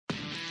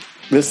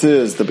This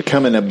is the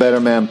Becoming a Better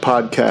Man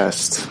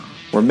podcast,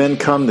 where men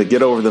come to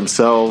get over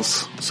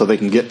themselves so they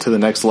can get to the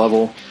next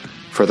level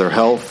for their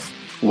health,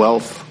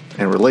 wealth,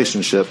 and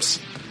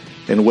relationships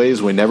in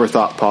ways we never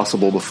thought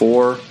possible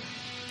before,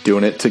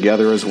 doing it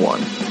together as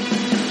one.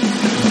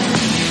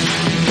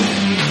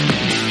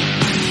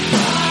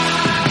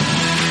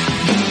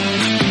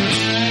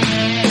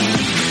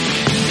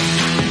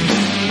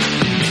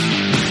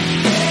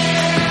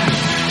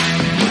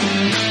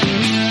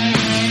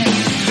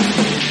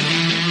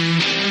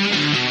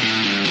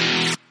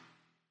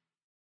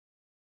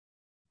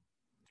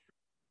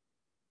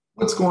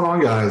 What's going on,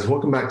 guys?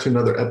 Welcome back to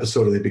another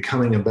episode of the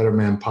Becoming a Better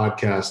Man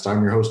podcast.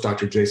 I'm your host,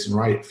 Dr. Jason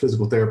Wright,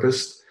 physical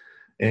therapist,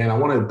 and I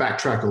want to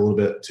backtrack a little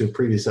bit to a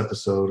previous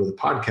episode of the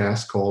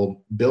podcast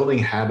called Building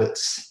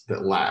Habits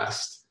That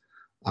Last.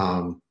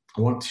 I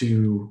want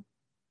to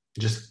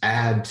just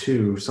add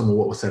to some of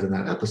what was said in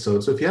that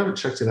episode. So if you haven't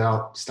checked it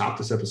out, stop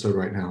this episode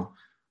right now,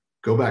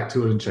 go back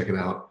to it and check it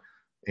out,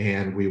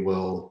 and we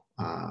will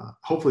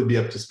hopefully be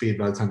up to speed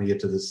by the time you get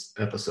to this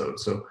episode.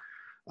 So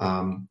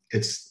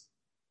it's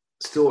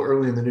still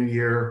early in the new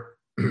year,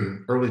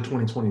 early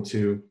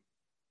 2022.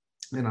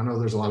 And I know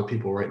there's a lot of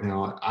people right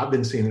now. I've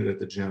been seeing it at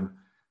the gym.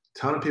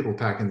 Ton of people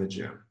packing the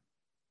gym.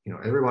 You know,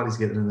 everybody's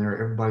getting in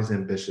there. Everybody's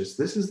ambitious.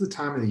 This is the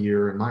time of the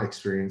year, in my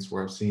experience,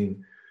 where I've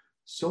seen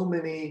so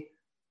many,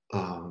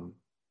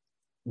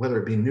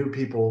 whether it be new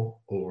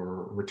people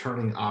or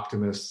returning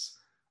optimists,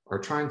 are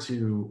trying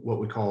to, what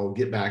we call,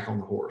 get back on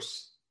the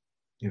horse.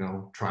 You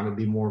know, trying to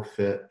be more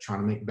fit,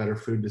 trying to make better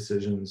food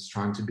decisions,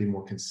 trying to be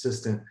more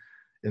consistent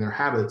in their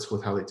habits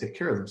with how they take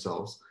care of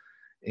themselves.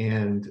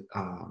 And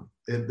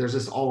there's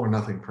this all or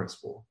nothing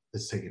principle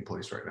that's taking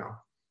place right now.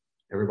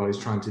 Everybody's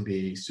trying to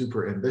be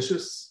super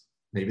ambitious.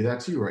 Maybe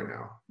that's you right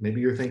now. Maybe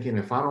you're thinking,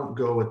 if I don't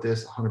go at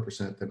this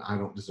 100%, then I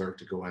don't deserve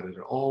to go at it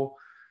at all.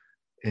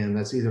 And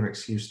that's either an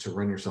excuse to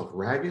run yourself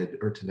ragged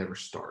or to never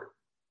start.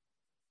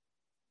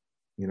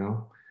 You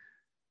know,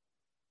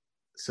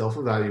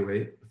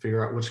 self-evaluate,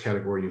 figure out which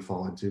category you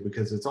fall into,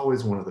 because it's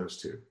always one of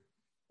those two.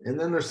 And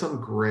then there's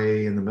some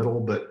gray in the middle,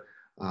 but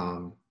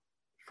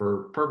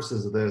for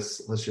purposes of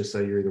this, let's just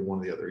say you're either one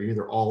or the other. You're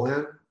either all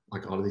in,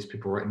 like a lot of these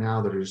people right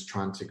now that are just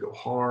trying to go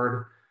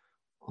hard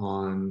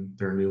on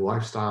their new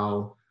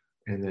lifestyle.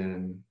 And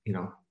then, you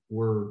know,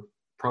 we're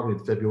probably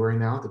in February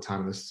now at the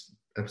time of this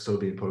episode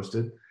being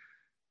posted.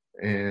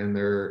 And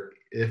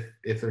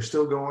if they're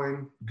still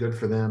going, good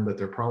for them, but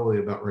they're probably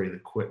about ready to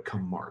quit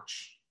come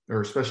March,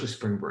 or especially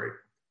spring break,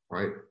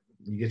 right?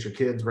 You get your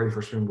kids ready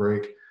for spring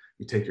break,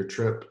 you take your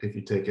trip if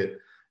you take it,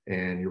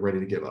 and you're ready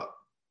to give up.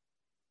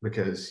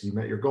 Because you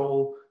met your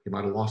goal, you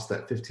might have lost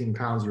that 15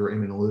 pounds you were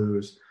aiming to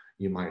lose.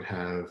 You might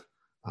have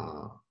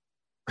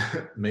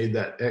made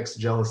that ex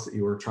jealous that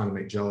you were trying to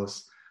make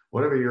jealous.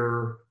 Whatever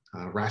your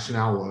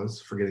rationale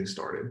was for getting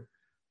started,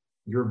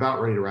 you're about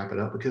ready to wrap it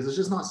up because it's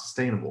just not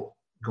sustainable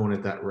going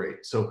at that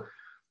rate. So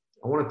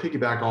I want to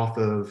piggyback off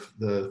of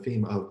the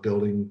theme of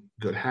building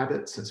good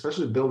habits,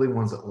 especially building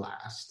ones that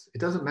last.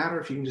 It doesn't matter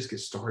if you can just get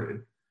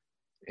started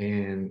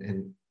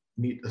and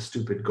meet a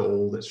stupid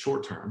goal that's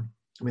short term.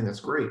 I mean,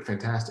 that's great,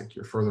 fantastic.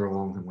 You're further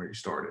along than where you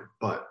started,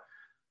 but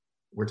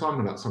we're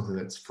talking about something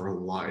that's for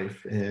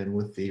life. And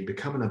with the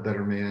Becoming a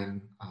Better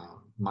Man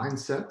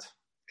mindset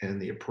and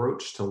the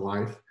approach to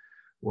life,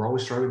 we're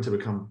always striving to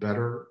become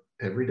better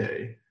every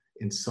day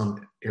in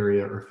some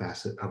area or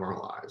facet of our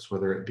lives,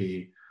 whether it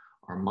be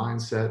our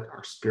mindset,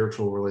 our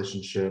spiritual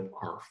relationship,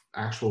 our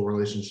actual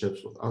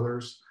relationships with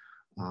others,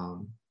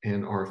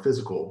 and our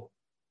physical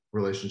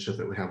relationship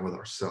that we have with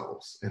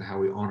ourselves and how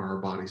we honor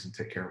our bodies and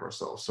take care of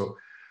ourselves. So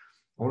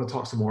I want to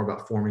talk some more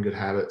about forming good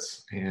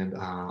habits, and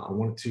I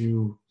want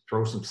to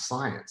throw some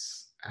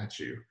science at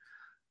you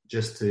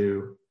just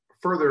to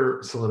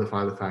further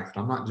solidify the fact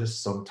that I'm not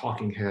just some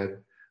talking head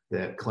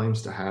that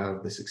claims to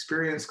have this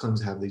experience, claims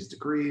to have these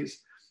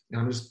degrees,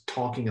 and I'm just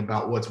talking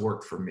about what's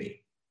worked for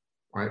me,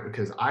 right?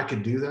 Because I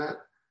could do that,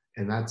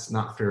 and that's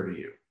not fair to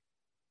you.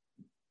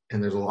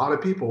 And there's a lot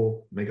of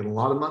people making a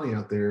lot of money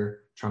out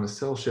there trying to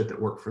sell shit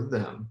that worked for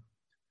them,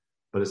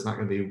 but it's not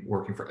going to be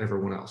working for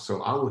everyone else.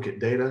 So I look at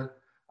data,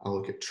 I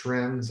look at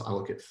trends, I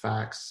look at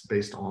facts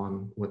based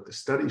on what the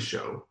studies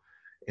show.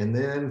 And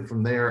then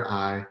from there,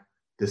 I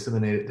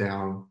disseminate it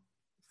down,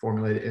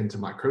 formulate it into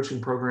my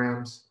coaching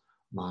programs,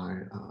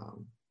 my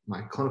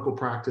clinical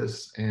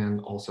practice,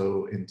 and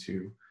also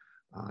into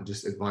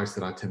just advice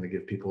that I tend to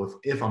give people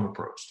if I'm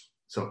approached.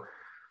 So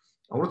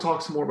I want to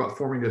talk some more about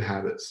forming good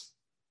habits.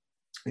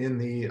 In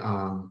the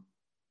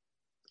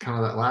kind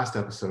of that last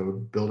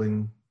episode,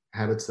 Building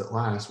Habits That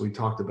Last, we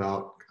talked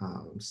about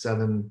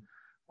 7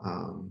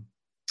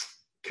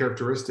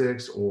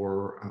 characteristics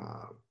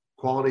or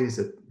qualities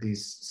that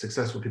these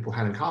successful people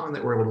had in common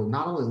that were able to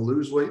not only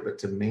lose weight, but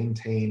to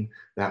maintain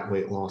that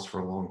weight loss for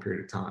a long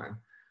period of time.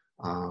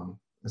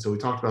 And so we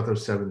talked about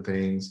those 7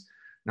 things.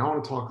 Now I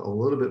want to talk a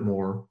little bit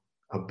more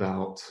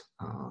about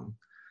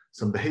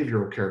some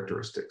behavioral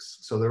characteristics.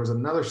 So there was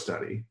another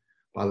study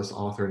by this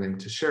author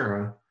named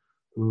Teixeira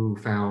who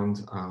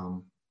found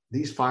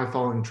these 5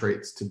 following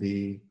traits to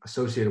be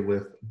associated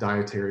with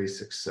dietary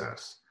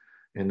success.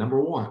 And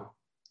number 1,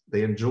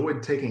 they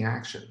enjoyed taking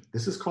action.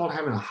 This is called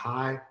having a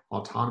high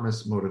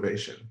autonomous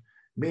motivation,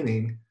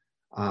 meaning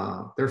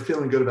they're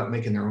feeling good about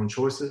making their own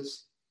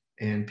choices.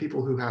 And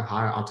people who have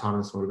high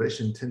autonomous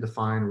motivation tend to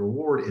find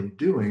reward in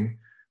doing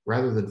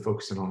rather than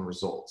focusing on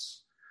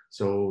results.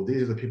 So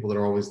these are the people that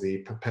are always the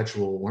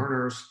perpetual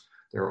learners.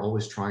 They're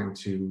always trying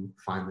to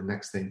find the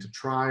next thing to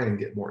try and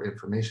get more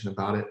information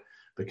about it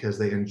because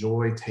they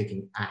enjoy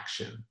taking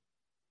action.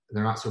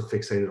 They're not so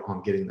fixated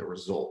on getting the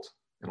result.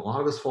 And a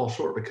lot of us fall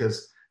short because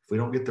if we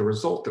don't get the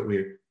result that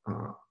we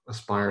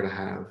aspire to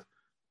have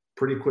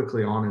pretty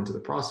quickly on into the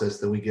process,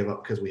 then we give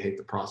up because we hate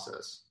the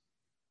process.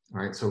 All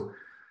right. So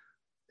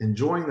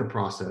enjoying the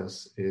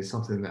process is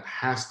something that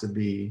has to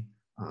be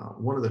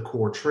one of the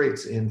core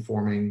traits in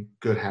forming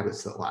good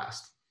habits that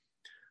last.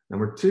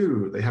 Number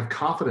 2, they have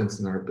confidence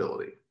in their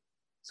ability.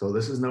 So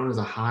this is known as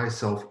a high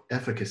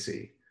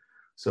self-efficacy.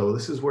 So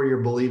this is where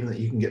you're believing that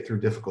you can get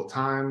through difficult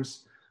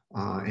times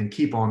and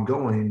keep on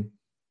going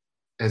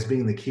as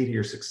being the key to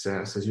your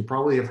success, as you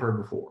probably have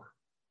heard before,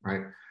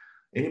 right?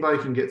 Anybody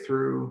can get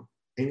through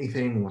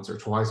anything once or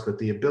twice, but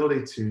the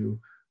ability to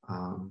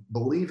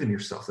believe in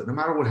yourself that no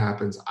matter what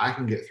happens, I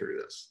can get through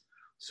this.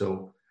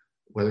 So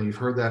whether you've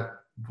heard that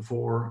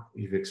before,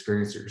 you've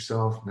experienced it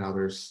yourself, now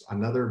there's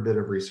another bit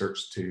of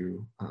research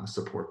to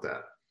support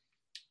that.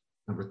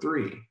 Number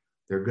 3,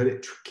 they're good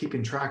at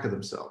keeping track of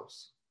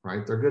themselves,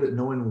 right? They're good at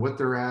knowing what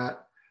they're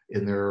at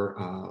in their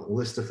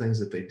list of things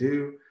that they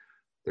do.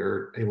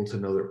 They're able to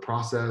know their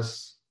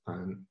process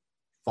and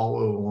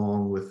follow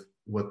along with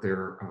what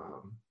their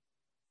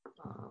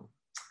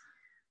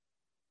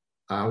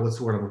what's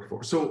the word I'm looking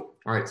for? So,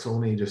 all right, so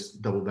let me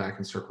just double back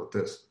and circle with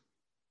this.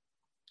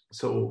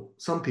 So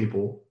some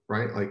people,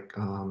 right, like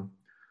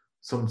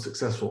some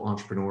successful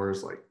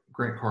entrepreneurs like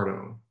Grant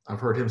Cardone, I've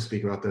heard him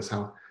speak about this,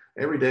 how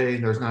every day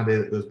there's not a day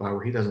that goes by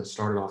where he doesn't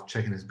start off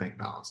checking his bank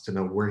balance to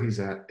know where he's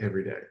at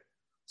every day.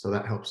 So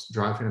that helps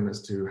drive him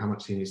as to how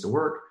much he needs to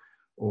work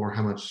or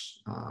how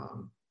much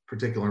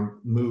particular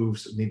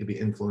moves need to be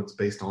influenced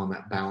based on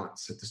that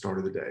balance at the start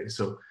of the day.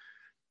 So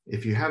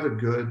if you have a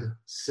good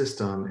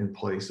system in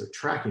place of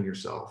tracking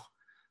yourself,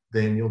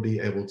 then you'll be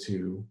able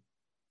to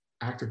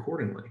act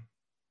accordingly,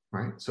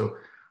 right? So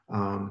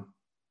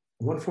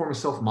one form of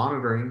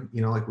self-monitoring,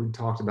 like we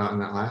talked about in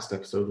that last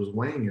episode, was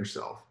weighing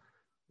yourself.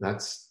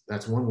 That's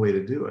one way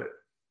to do it.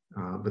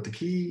 But the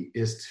key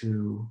is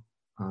to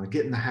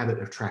get in the habit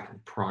of tracking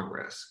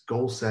progress,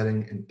 goal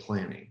setting, and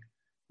planning,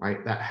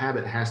 right? That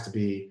habit has to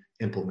be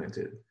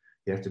implemented.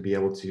 You have to be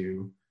able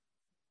to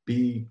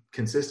be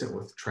consistent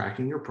with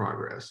tracking your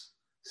progress,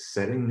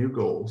 setting new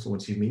goals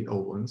once you meet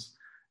old ones,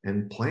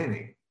 and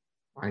planning,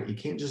 right? You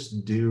can't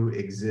just do,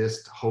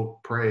 exist,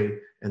 hope, pray,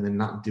 and then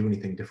not do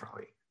anything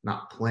differently,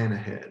 not plan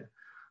ahead.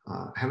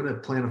 Having a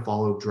plan to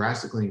follow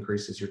drastically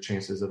increases your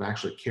chances of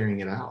actually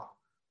carrying it out,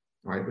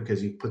 right?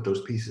 Because you put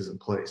those pieces in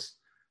place.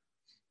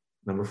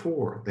 Number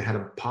 4, they had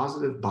a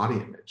positive body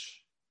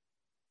image.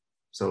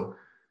 So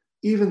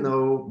even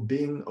though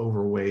being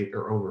overweight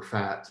or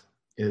overfat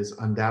is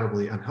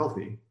undoubtedly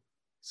unhealthy,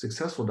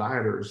 successful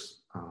dieters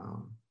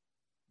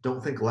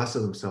don't think less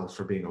of themselves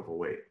for being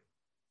overweight,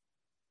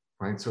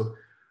 right? So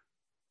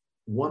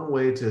one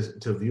way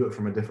to view it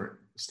from a different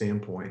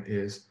standpoint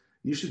is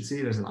you should see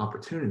it as an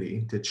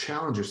opportunity to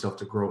challenge yourself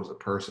to grow as a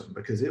person,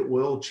 because it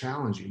will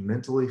challenge you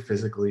mentally,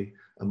 physically,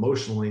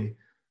 emotionally,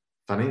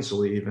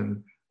 financially,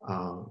 even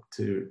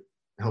to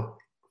help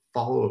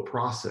follow a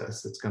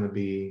process that's going to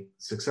be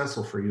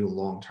successful for you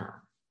long term.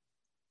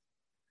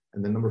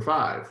 And then number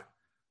 5,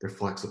 they're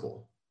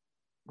flexible,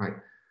 right?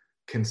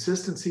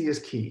 Consistency is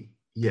key.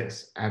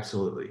 Yes,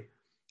 absolutely.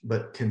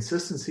 But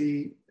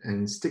consistency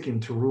and sticking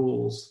to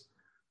rules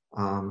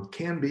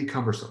can be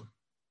cumbersome.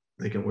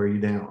 They can wear you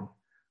down.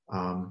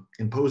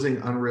 Imposing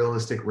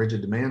unrealistic,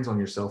 rigid demands on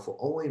yourself will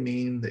only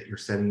mean that you're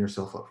setting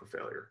yourself up for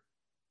failure,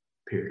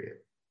 period.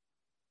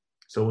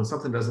 So when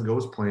something doesn't go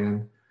as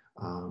planned,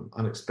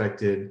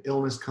 unexpected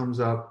illness comes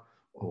up,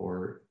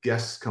 or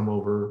guests come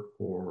over,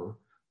 or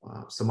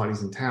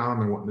somebody's in town,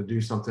 they're wanting to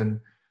do something,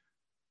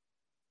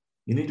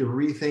 you need to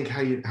rethink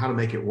how to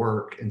make it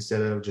work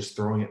instead of just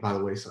throwing it by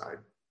the wayside.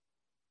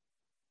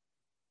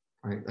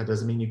 Right? That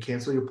doesn't mean you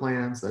cancel your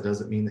plans. That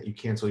doesn't mean that you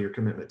cancel your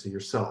commitment to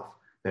yourself.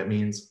 That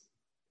means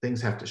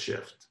things have to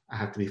shift. I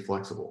have to be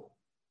flexible.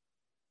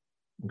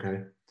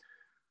 Okay.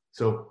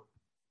 So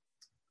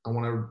I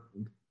want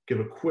to give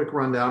a quick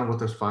rundown of what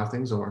those 5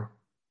 things are.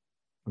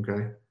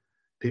 Okay.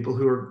 People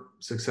who are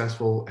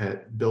successful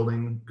at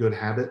building good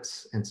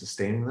habits and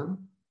sustaining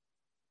them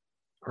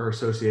are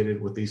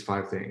associated with these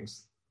 5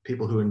 things.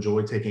 People who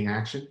enjoy taking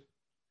action,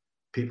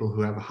 people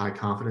who have a high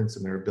confidence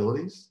in their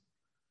abilities,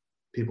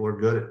 people who are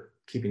good at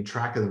keeping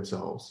track of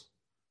themselves,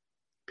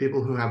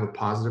 people who have a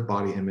positive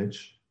body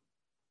image,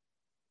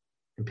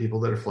 and people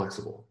that are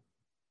flexible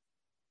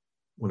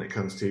when it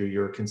comes to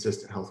your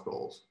consistent health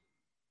goals.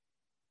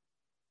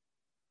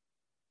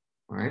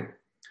 All right.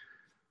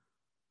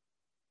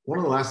 One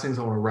of the last things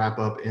I want to wrap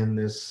up in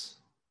this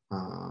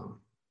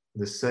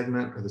this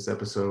segment or this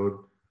episode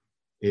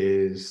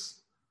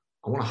is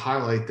I want to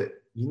highlight that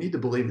you need to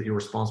believe that you're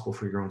responsible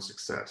for your own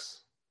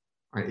success.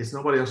 Right? It's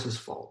nobody else's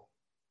fault.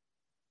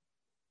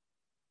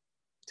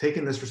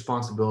 Taking this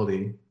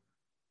responsibility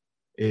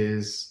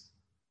is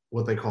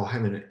what they call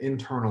having an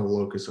internal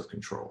locus of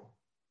control,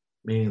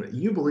 meaning that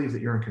you believe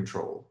that you're in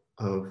control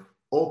of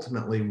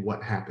ultimately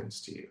what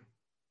happens to you.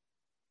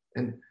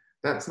 And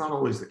that's not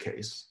always the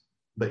case,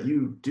 but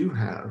you do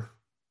have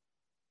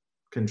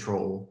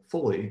control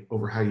fully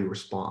over how you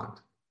respond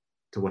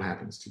to what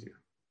happens to you,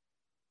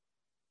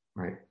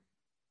 right?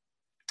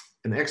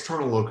 An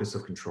external locus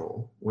of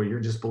control, where you're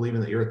just believing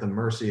that you're at the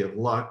mercy of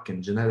luck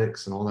and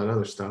genetics and all that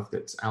other stuff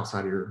that's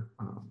outside of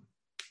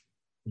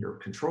your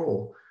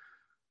control,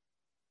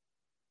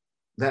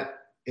 that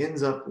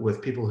ends up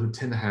with people who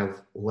tend to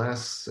have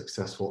less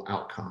successful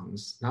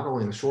outcomes, not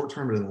only in the short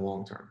term, but in the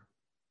long term.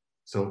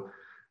 So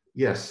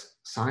yes,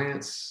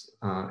 science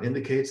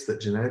indicates that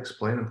genetics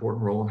play an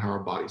important role in how our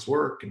bodies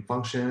work and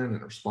function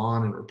and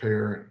respond and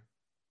repair and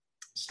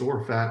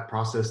store fat,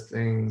 process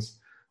things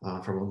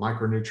from a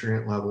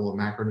micronutrient level, a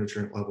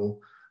macronutrient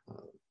level,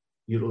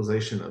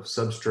 utilization of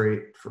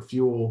substrate for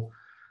fuel.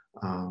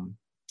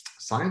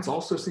 Science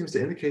also seems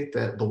to indicate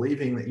that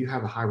believing that you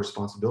have a high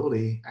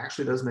responsibility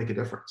actually does make a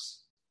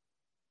difference,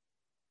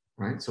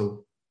 right?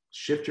 So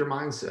shift your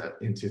mindset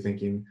into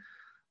thinking,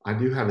 I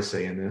do have a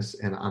say in this,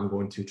 and I'm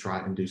going to try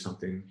and do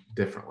something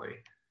differently.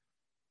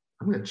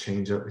 I'm going to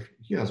change up. If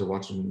you guys are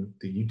watching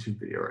the YouTube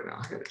video right now,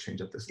 I got to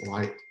change up this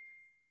light.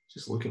 It's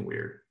just looking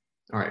weird.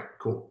 All right,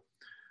 cool.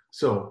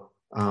 So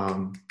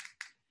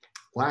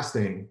last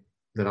thing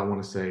that I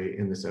want to say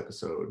in this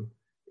episode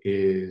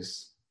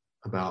is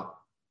about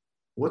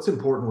what's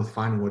important with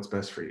finding what's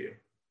best for you,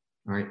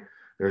 right?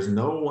 There's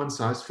no one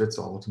size fits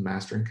all to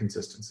mastering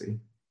consistency.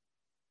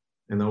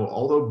 And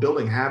although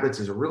building habits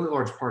is a really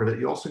large part of it,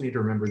 you also need to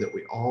remember that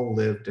we all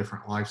live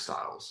different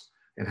lifestyles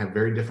and have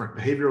very different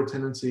behavioral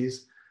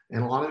tendencies.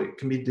 And a lot of it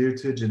can be due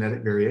to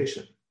genetic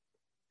variation.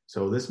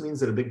 So this means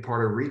that a big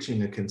part of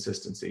reaching a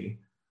consistency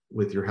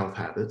with your health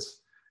habits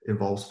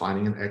involves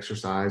finding an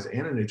exercise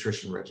and a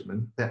nutrition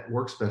regimen that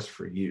works best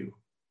for you,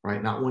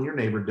 right? Not one your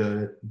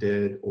neighbor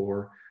did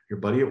or your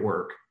buddy at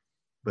work,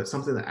 but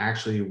something that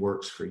actually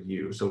works for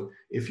you. So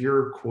if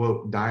your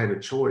quote diet of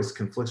choice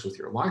conflicts with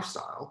your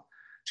lifestyle,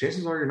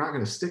 chances are you're not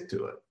going to stick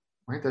to it,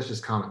 right? That's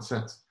just common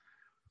sense.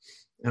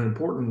 An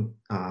important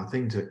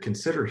thing to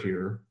consider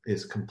here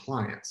is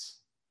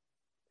compliance.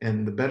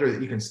 And the better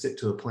that you can stick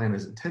to the plan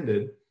as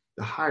intended,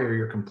 the higher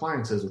your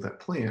compliance is with that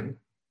plan.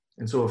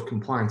 And so if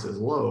compliance is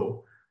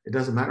low, it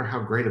doesn't matter how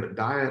great of a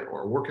diet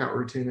or a workout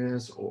routine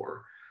is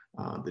or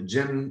the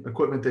gym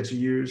equipment that you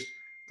use,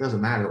 it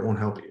doesn't matter, it won't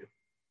help you.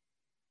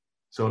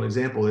 So an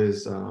example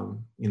is,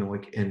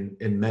 like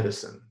in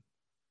medicine,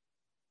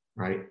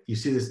 right? You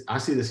see this, I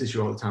see this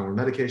issue all the time where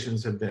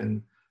medications have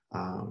been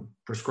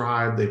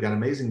prescribed, they've got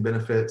amazing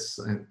benefits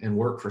and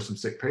work for some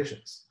sick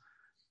patients.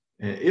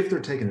 And if they're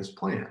taken as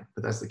planned,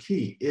 but that's the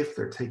key, if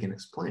they're taken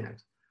as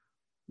planned,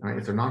 right?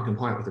 If they're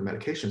non-compliant with their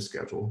medication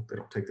schedule, they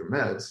don't take their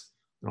meds,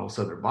 and all of a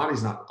sudden their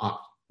body's not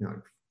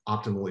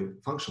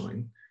optimally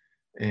functioning,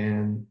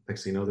 and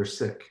next thing you know, they're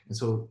sick. And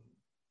so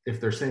if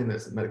they're saying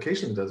that the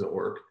medication doesn't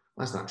work,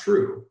 well, that's not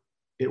true.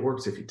 It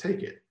works if you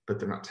take it, but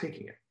they're not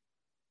taking it.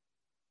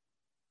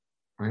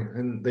 Right?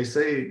 And they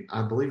say,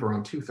 I believe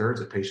around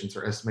 2/3 of patients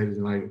are estimated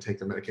to not even take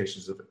their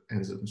medications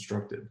as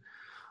instructed.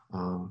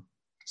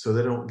 So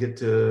they don't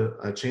get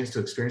a chance to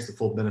experience the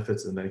full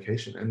benefits of the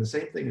medication. And the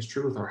same thing is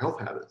true with our health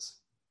habits.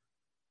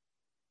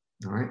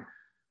 All right.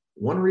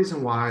 One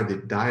reason why the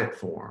diet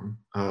form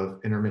of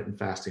intermittent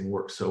fasting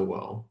works so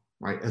well,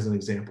 right, as an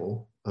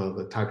example of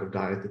a type of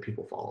diet that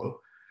people follow,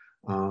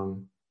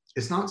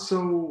 it's not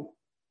so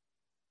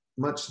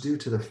much due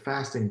to the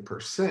fasting per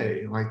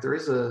se. Like there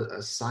is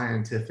a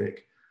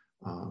scientific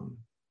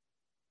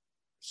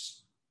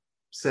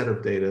set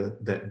of data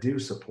that do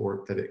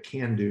support that it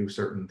can do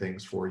certain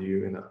things for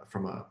you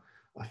from a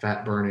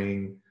fat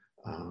burning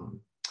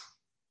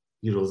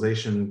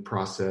utilization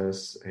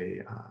process,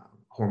 a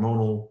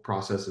hormonal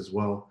process as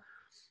well.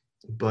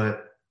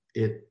 But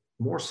it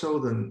more so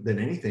than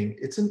anything,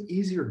 it's an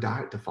easier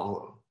diet to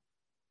follow,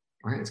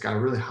 right? It's got a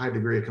really high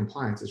degree of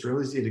compliance. It's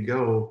really easy to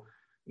go,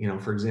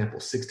 for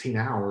example, 16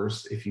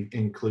 hours if you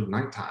include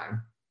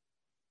nighttime,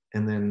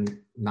 and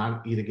then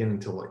not eat again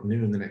until like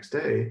noon the next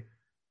day,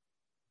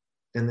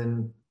 and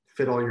then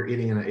fit all your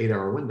eating in an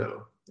 8-hour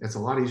window. It's a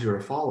lot easier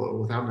to follow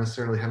without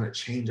necessarily having to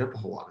change up a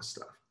whole lot of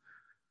stuff,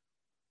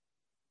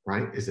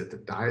 right? Is it the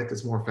diet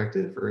that's more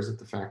effective, or is it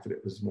the fact that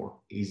it was more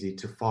easy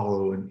to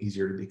follow and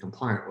easier to be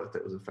compliant with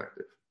that was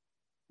effective,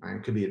 right?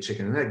 It could be a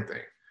chicken and egg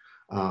thing.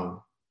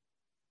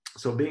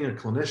 So being a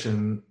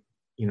clinician,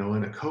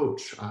 and a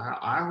coach,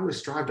 I always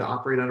strive to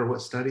operate under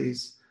what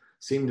studies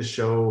seem to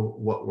show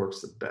what works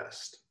the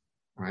best,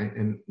 right?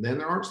 And then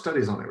there aren't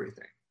studies on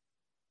everything.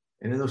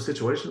 And in those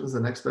situations, the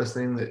next best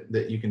thing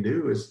that you can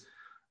do is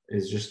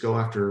just go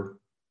after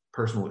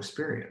personal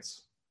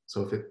experience.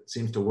 So if it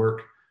seems to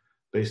work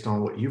based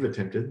on what you've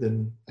attempted,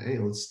 then hey,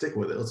 let's stick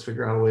with it. Let's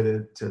figure out a way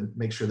to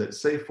make sure that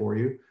it's safe for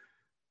you,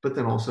 but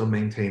then also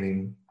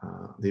maintaining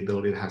the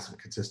ability to have some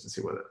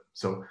consistency with it.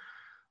 So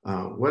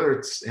whether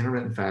it's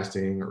intermittent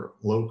fasting or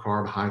low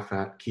carb, high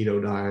fat,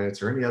 keto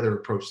diets, or any other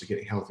approach to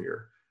getting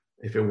healthier,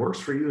 if it works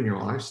for you in your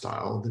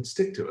lifestyle, then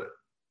stick to it.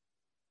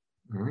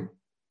 All right.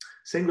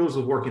 Same goes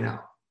with working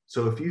out.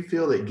 So if you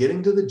feel that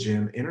getting to the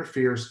gym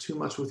interferes too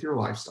much with your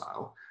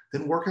lifestyle,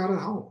 then work out at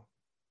home.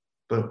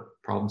 Boom,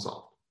 problem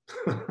solved.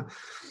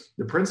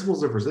 The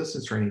principles of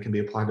resistance training can be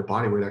applied to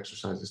bodyweight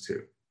exercises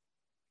too.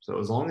 So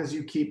as long as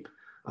you keep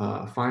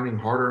finding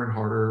harder and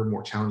harder,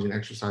 more challenging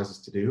exercises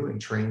to do and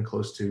train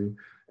close to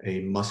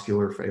a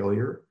muscular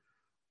failure,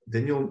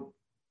 then you'll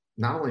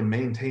not only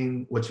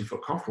maintain what you feel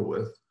comfortable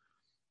with,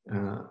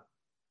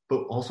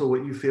 but also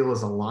what you feel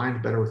is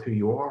aligned better with who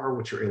you are,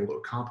 what you're able to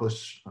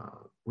accomplish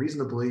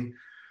reasonably,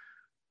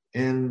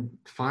 and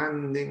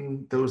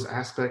finding those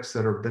aspects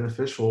that are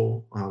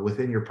beneficial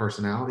within your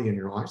personality and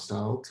your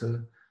lifestyle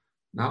to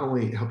not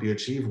only help you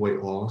achieve weight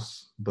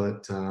loss,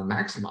 but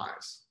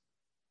maximize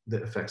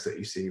the effects that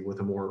you see with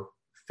a more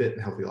fit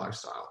and healthy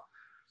lifestyle.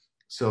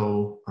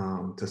 So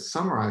to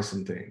summarize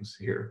some things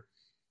here,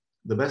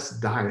 the best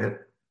diet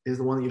is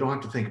the one that you don't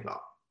have to think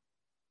about.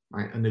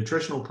 Right? A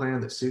nutritional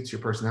plan that suits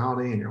your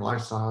personality and your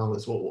lifestyle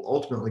is what will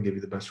ultimately give you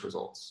the best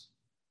results.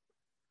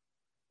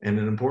 And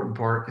an important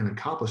part in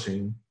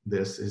accomplishing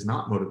this is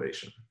not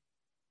motivation,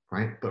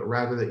 right? But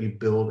rather that you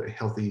build a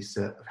healthy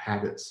set of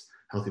habits,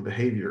 healthy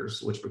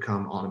behaviors, which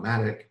become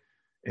automatic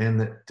and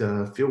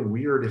that feel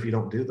weird if you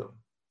don't do them.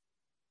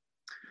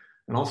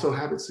 And also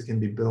habits that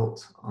can be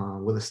built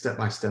with a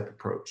step-by-step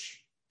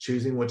approach,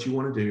 choosing what you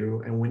want to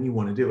do and when you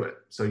want to do it.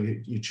 So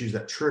you choose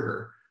that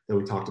trigger that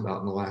we talked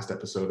about in the last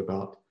episode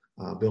about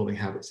building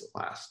habits that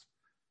last,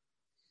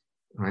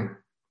 right?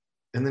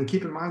 And then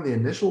keep in mind the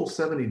initial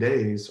 70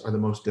 days are the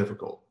most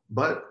difficult.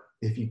 But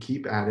if you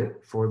keep at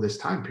it for this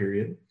time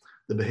period,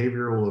 the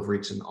behavior will have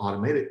reached an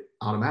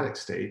automatic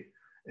state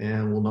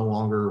and will no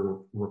longer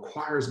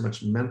require as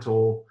much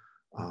mental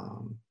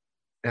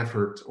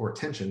effort or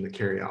attention to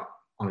carry out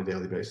on a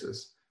daily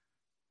basis.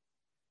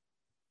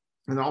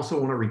 And I also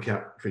want to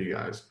recap for you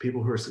guys,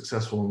 people who are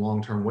successful in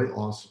long-term weight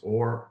loss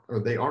or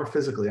they are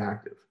physically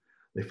active.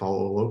 They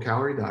follow a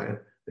low-calorie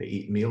diet. They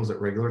eat meals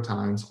at regular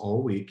times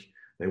all week.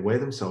 They weigh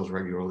themselves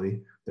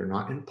regularly. They're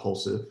not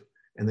impulsive.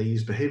 And they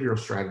use behavioral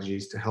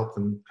strategies to help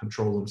them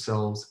control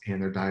themselves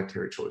and their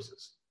dietary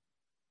choices.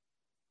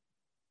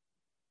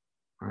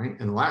 All right.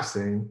 And the last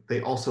thing,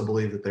 they also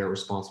believe that they are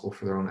responsible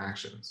for their own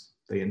actions.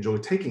 They enjoy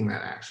taking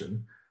that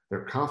action.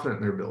 They're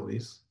confident in their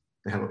abilities.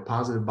 They have a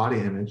positive body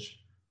image.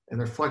 And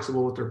they're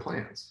flexible with their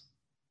plans.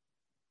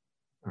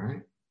 All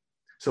right.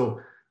 So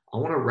I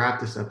want to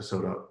wrap this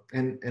episode up.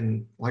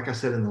 And like I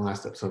said in the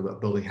last episode about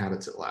building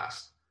habits that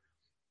last,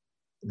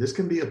 this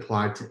can be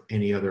applied to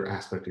any other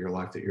aspect of your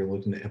life that you're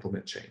looking to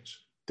implement change.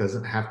 It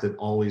doesn't have to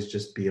always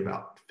just be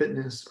about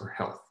fitness or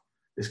health.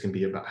 This can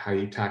be about how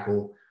you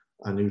tackle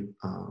a new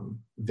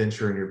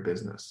venture in your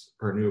business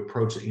or a new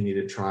approach that you need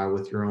to try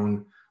with your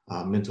own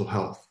mental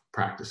health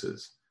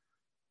practices.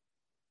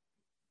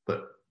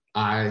 But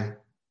I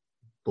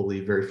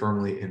believe very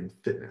firmly in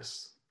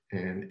fitness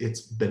and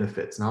its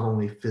benefits, not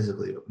only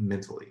physically, but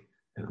mentally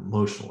and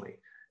emotionally,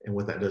 and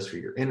what that does for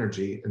your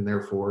energy, and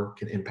therefore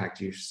can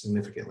impact you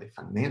significantly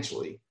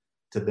financially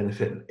to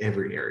benefit in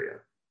every area.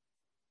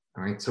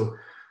 All right, so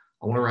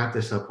I want to wrap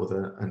this up with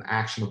an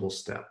actionable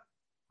step.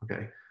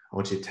 Okay, I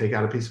want you to take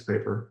out a piece of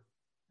paper,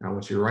 and I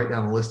want you to write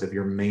down a list of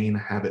your main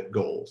habit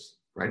goals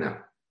right now.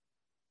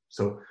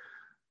 So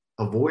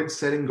avoid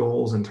setting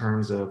goals in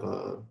terms of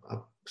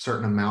a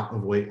certain amount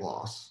of weight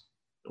loss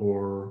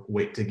or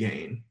weight to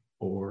gain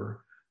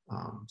or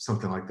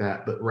something like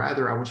that. But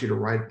rather, I want you to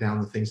write down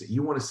the things that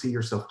you want to see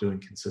yourself doing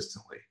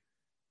consistently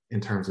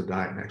in terms of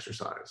diet and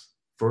exercise.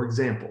 For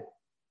example,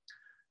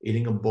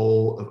 eating a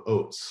bowl of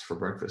oats for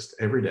breakfast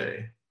every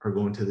day or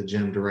going to the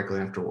gym directly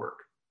after work.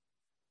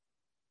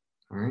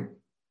 All right.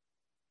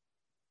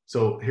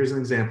 So here's an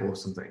example of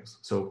some things.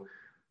 So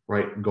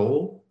write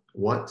goal,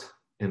 what,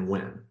 and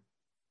when,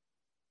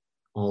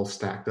 all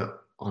stacked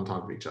up on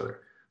top of each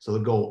other. So the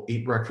goal,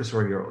 eat breakfast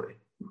regularly.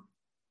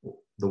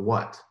 The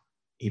what,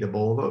 eat a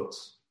bowl of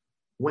oats.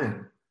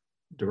 When?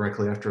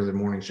 Directly after the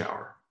morning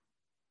shower.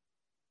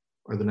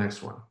 Or the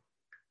next one.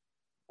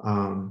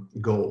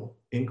 Goal,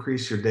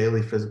 increase your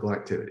daily physical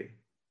activity.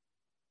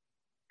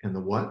 And the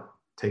what?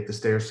 Take the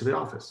stairs to the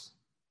office.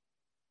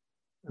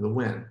 And the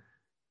when?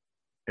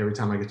 Every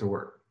time I get to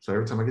work. So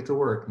every time I get to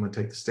work, I'm going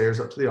to take the stairs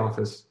up to the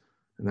office,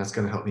 and that's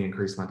going to help me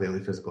increase my daily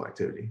physical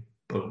activity.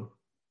 Boom.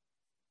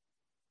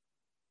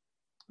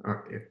 All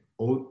right.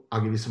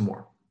 I'll give you some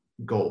more.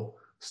 Goal,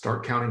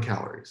 start counting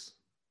calories.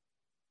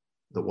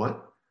 The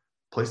what?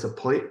 Place a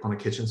plate on a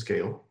kitchen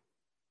scale.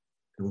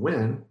 And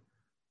when?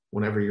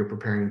 Whenever you're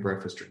preparing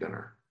breakfast or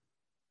dinner.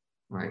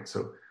 Right?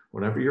 So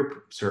whenever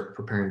you're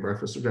preparing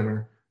breakfast or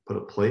dinner, put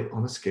a plate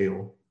on a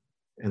scale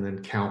and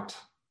then count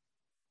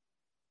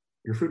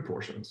your food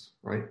portions,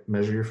 right?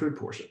 Measure your food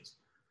portions.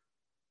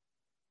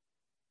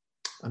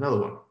 Another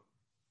one,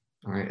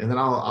 All right. And then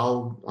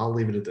I'll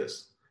leave it at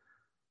this.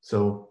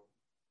 So,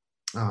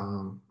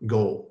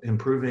 goal,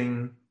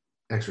 improving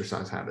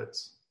exercise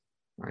habits,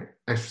 right?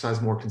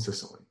 Exercise more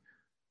consistently.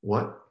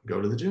 What?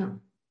 Go to the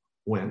gym.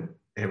 When?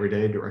 Every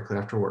day directly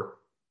after work.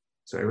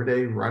 So every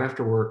day right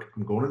after work,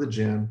 I'm going to the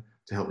gym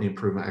to help me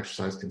improve my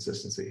exercise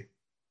consistency.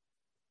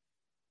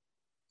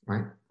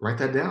 Right? Write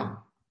that down.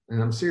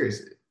 And I'm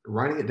serious.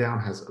 Writing it down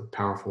has a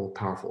powerful,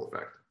 powerful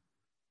effect.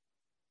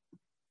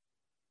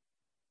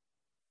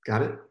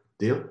 Got it?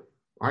 Deal?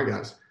 All right,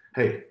 guys.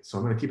 Hey, so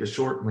I'm going to keep it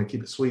short. I'm going to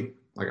keep it sweet,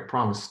 like I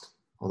promised,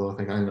 although I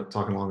think I ended up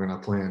talking longer than I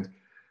planned.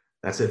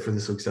 That's it for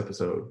this week's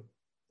episode.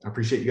 I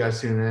appreciate you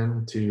guys tuning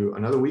in to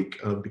another week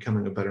of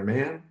Becoming a Better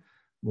Man.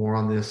 More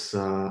on this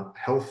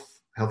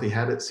healthy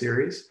habits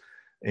series.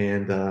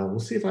 And we'll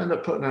see if I end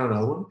up putting out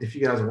another one. If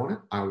you guys want it,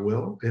 I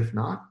will. If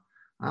not,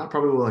 I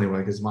probably will anyway,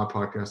 because it's my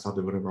podcast. I'll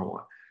do whatever I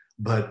want.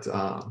 But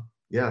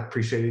yeah,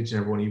 appreciate each and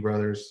every one of you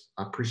brothers.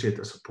 I appreciate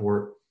the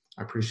support.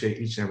 I appreciate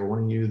each and every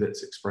one of you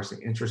that's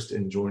expressing interest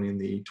in joining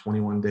the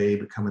 21-day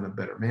Becoming a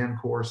Better Man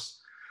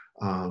course.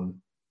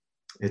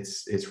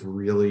 It's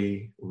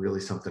really,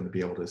 really something to be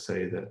able to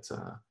say that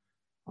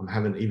I'm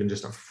having even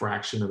just a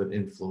fraction of an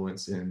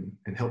influence in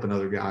helping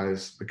other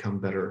guys become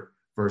better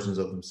versions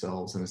of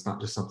themselves. And it's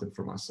not just something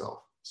for myself.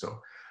 So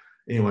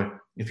anyway,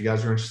 if you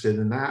guys are interested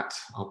in that,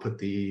 I'll put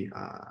the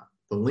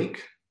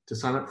link to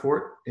sign up for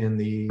it in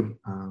the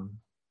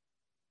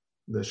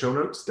show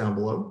notes down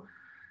below,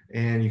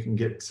 and you can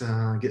get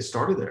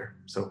started there.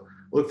 So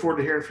look forward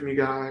to hearing from you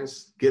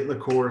guys. Get in the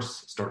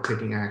course, start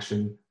taking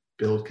action,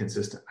 build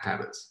consistent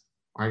habits.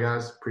 All right,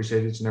 guys,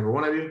 appreciate each and every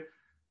one of you.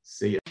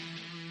 See ya.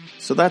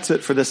 So that's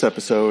it for this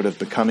episode of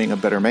Becoming a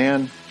Better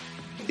Man.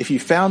 If you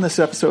found this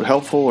episode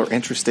helpful or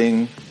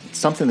interesting,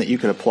 something that you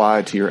could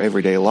apply to your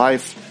everyday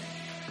life,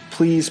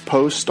 please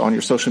post on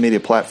your social media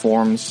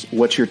platforms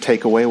what your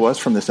takeaway was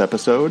from this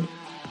episode,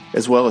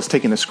 as well as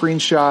taking a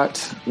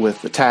screenshot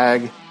with the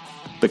tag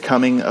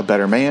Becoming a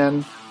Better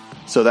Man,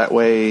 so that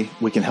way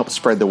we can help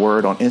spread the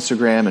word on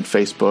Instagram and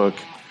Facebook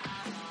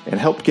and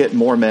help get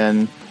more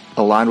men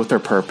aligned with their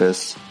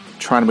purpose,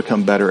 trying to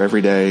become better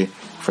every day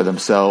for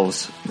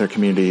themselves, their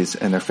communities,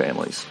 and their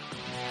families.